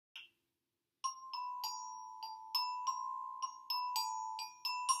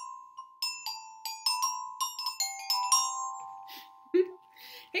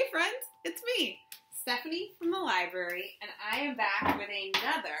Hey friends, it's me, Stephanie from the library, and I am back with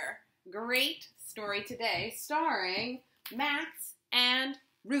another great story today starring Max and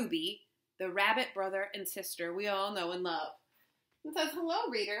Ruby, the rabbit brother and sister we all know and love. It says, hello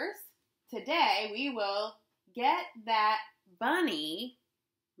readers, today we will get that bunny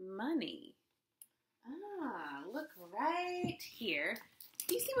money. Look right here.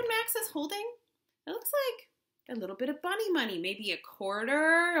 Do you see what Max is holding? It looks like a little bit of bunny money, maybe a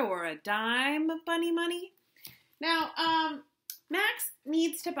quarter or a dime of bunny money. Now, Max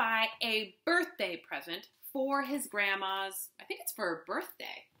needs to buy a birthday present for his grandma's, I think it's for her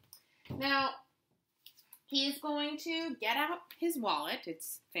birthday. Now, he's going to get out his wallet,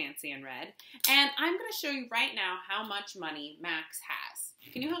 it's fancy and red, and I'm going to show you right now how much money Max has.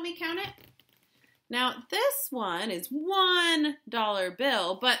 Can you help me count it? Now, this one is $1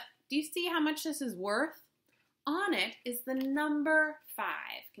 bill, but do you see how much this is worth? On it is the number 5.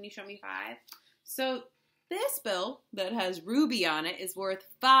 Can you show me 5? So this bill that has Ruby on it is worth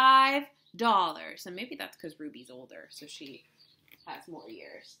 $5. And maybe that's because Ruby's older, so she has more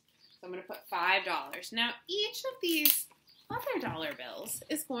years. So I'm going to put $5. Now, each of these other dollar bills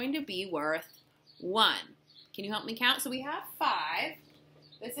is going to be worth 1. Can you help me count? So we have 5.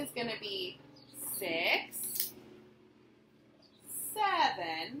 This is going to be 6,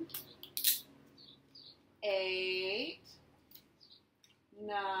 7, 8,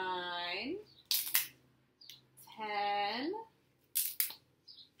 9, 10,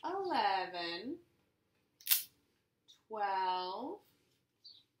 11, 12,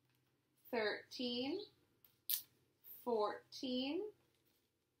 13, 14,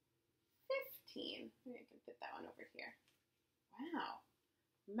 15. Maybe I can put that one over here. Wow.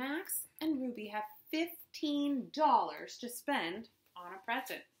 Max and Ruby have $15 to spend on a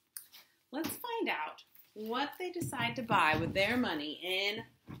present. Let's find out what they decide to buy with their money in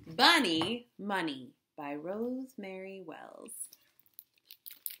Bunny Money by Rosemary Wells.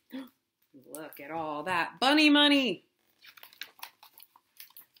 Look at all that bunny money.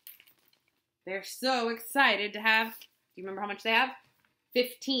 They're so excited to have, do you remember how much they have?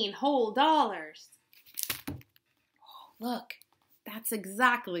 15 whole dollars. Oh, look, that's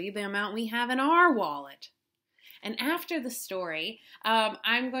exactly the amount we have in our wallet. And after the story,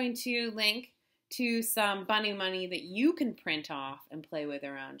 I'm going to link to some bunny money that you can print off and play with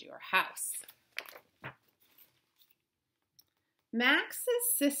around your house.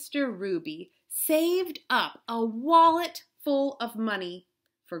 Max's sister Ruby saved up a wallet full of money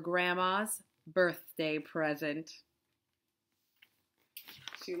for Grandma's birthday present.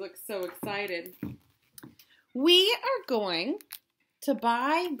 She looks so excited. We are going to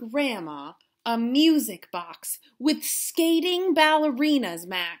buy Grandma a music box with skating ballerinas,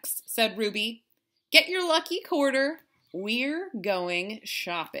 Max, said Ruby. Get your lucky quarter. We're going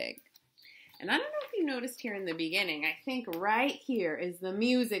shopping. And I don't know if you noticed here in the beginning, I think right here is the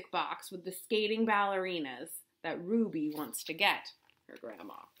music box with the skating ballerinas that Ruby wants to get her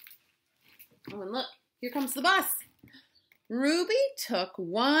grandma. Oh, and look, here comes the bus. Ruby took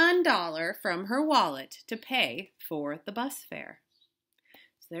 $1 from her wallet to pay for the bus fare.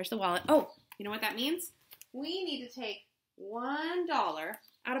 So there's the wallet. Oh, you know what that means? We need to take $1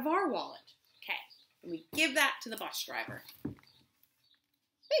 out of our wallet. Okay, and we give that to the bus driver.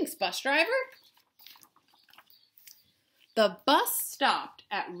 Thanks, bus driver. The bus stopped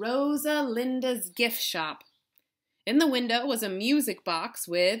at Rosalinda's gift shop. In the window was a music box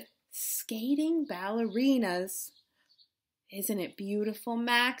with skating ballerinas. Isn't it beautiful,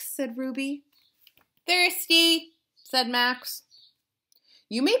 Max? Said Ruby. Thirsty, said Max.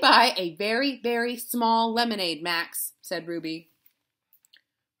 You may buy a very, very small lemonade, Max, said Ruby.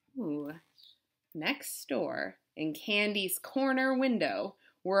 Ooh. Next door, in Candy's corner window,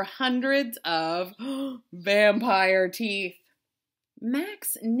 were hundreds of vampire teeth.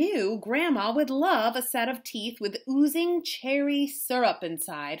 Max knew Grandma would love a set of teeth with oozing cherry syrup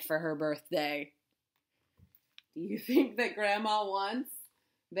inside for her birthday. Do you think that Grandma wants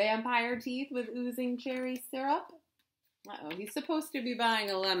vampire teeth with oozing cherry syrup? Uh-oh, he's supposed to be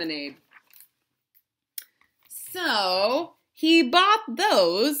buying a lemonade. So he bought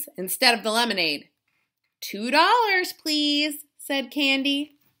those instead of the lemonade. $2, please, said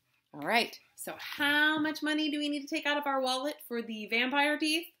Candy. All right, so how much money do we need to take out of our wallet for the vampire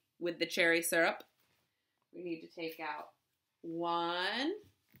teeth with the cherry syrup? We need to take out 1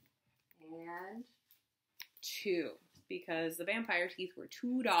 and 2 because the vampire teeth were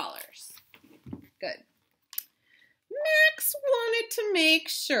 $2. Good. Max wanted to make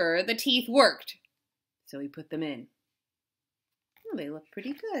sure the teeth worked, so he put them in. Oh, they look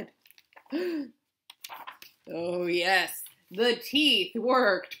pretty good. Oh, yes. The teeth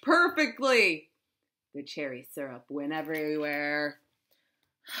worked perfectly. The cherry syrup went everywhere.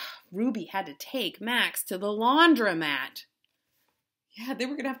 Ruby had to take Max to the laundromat. Yeah, they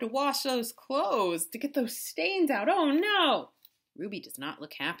were going to have to wash those clothes to get those stains out. Oh, no. Ruby does not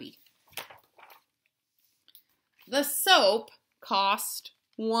look happy. The soap cost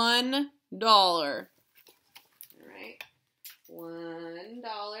 $1. All right, $1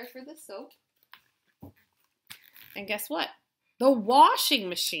 for the soap. And guess what? The washing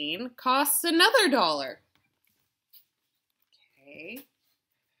machine costs another $1. Okay.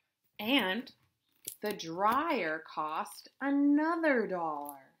 And the dryer cost another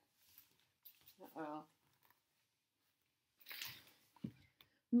 $1. Uh-oh.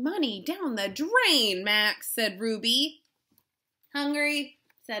 Money down the drain, Max, said Ruby. Hungry,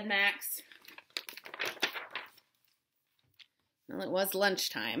 said Max. Well, it was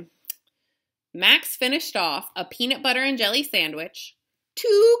lunchtime. Max finished off a peanut butter and jelly sandwich,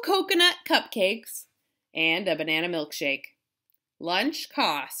 2 coconut cupcakes, and a banana milkshake. Lunch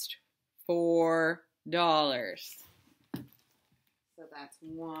cost $4. So that's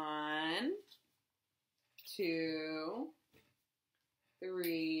 1, 2,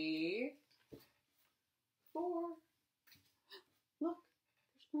 3, 4. Look,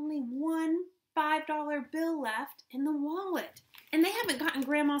 there's only one $5 bill left in the wallet, and they haven't gotten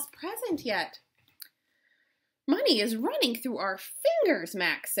Grandma's present yet. Money is running through our fingers,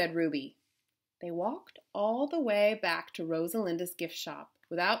 Max, said Ruby. They walked all the way back to Rosalinda's gift shop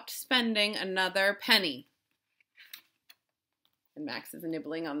without spending another penny. And Max is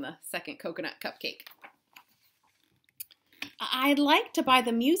nibbling on the second coconut cupcake. I'd like to buy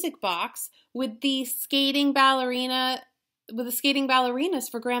the music box with the skating ballerinas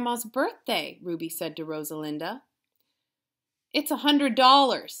for Grandma's birthday, Ruby said to Rosalinda. It's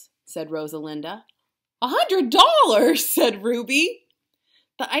 $100, said Rosalinda. $100, said Ruby.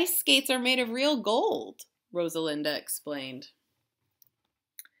 The ice skates are made of real gold, Rosalinda explained.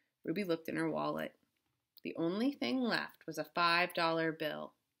 Ruby looked in her wallet. The only thing left was a $5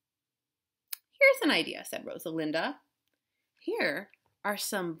 bill. Here's an idea, said Rosalinda. Here are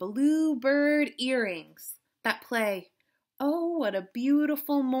some bluebird earrings that play "Oh, What a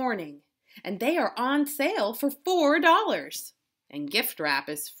Beautiful Morning," and they are on sale for $4, and gift wrap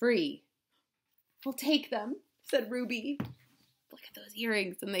is free. We'll take them, said Ruby. Look at those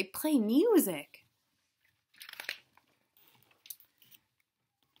earrings, and they play music.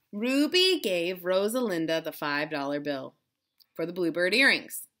 Ruby gave Rosalinda the $5 bill for the bluebird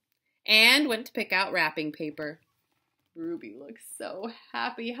earrings and went to pick out wrapping paper. Ruby looks so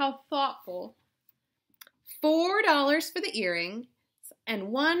happy. How thoughtful. $4 for the earrings and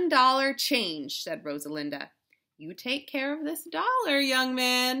 $1 change, said Rosalinda. You take care of this $1, young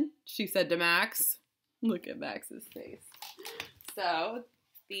man, she said to Max. Look at Max's face. So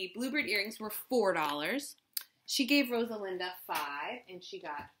the bluebird earrings were $4. She gave Rosalinda $5, and she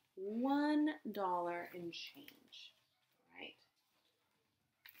got $1 in change. Right?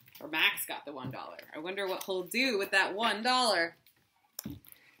 Or Max got the $1. I wonder what he'll do with that $1.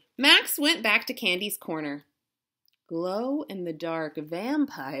 Max went back to Candy's corner. Glow-in-the-dark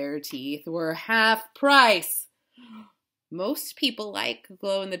vampire teeth were half price. Most people like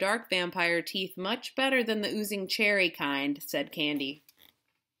glow-in-the-dark vampire teeth much better than the oozing cherry kind, said Candy.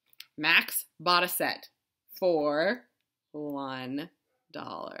 Max bought a set for $1.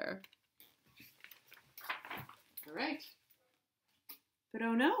 All right. But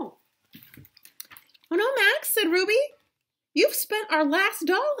oh no. Oh no, Max, said Ruby. You've spent our last $1.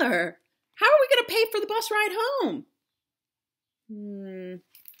 How are we going to pay for the bus ride home?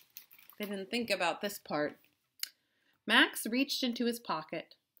 I didn't think about this part. Max reached into his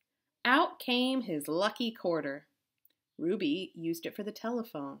pocket. Out came his lucky quarter. Ruby used it for the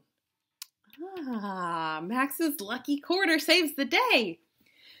telephone. Max's lucky quarter saves the day.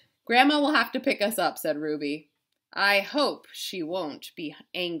 Grandma will have to pick us up, said Ruby. I hope she won't be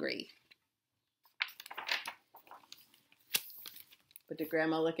angry. But did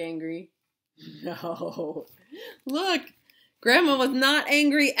Grandma look angry? No. Look, Grandma was not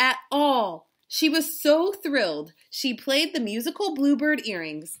angry at all. She was so thrilled, she played the musical bluebird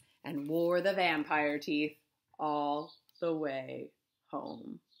earrings and wore the vampire teeth all the way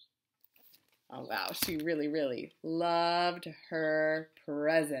home. Oh, wow, she really, really loved her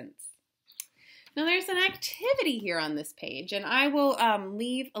presents. Now, there's an activity here on this page, and I will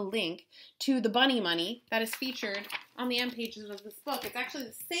leave a link to the bunny money that is featured on the end pages of this book. It's actually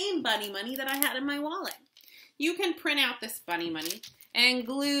the same bunny money that I had in my wallet. You can print out this bunny money and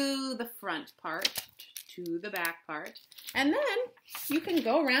glue the front part to the back part, and then you can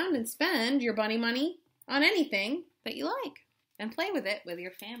go around and spend your bunny money on anything that you like and play with it with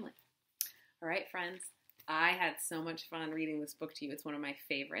your family. All right, friends, I had so much fun reading this book to you. It's one of my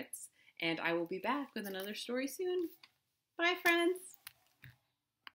favorites, and I will be back with another story soon. Bye, friends.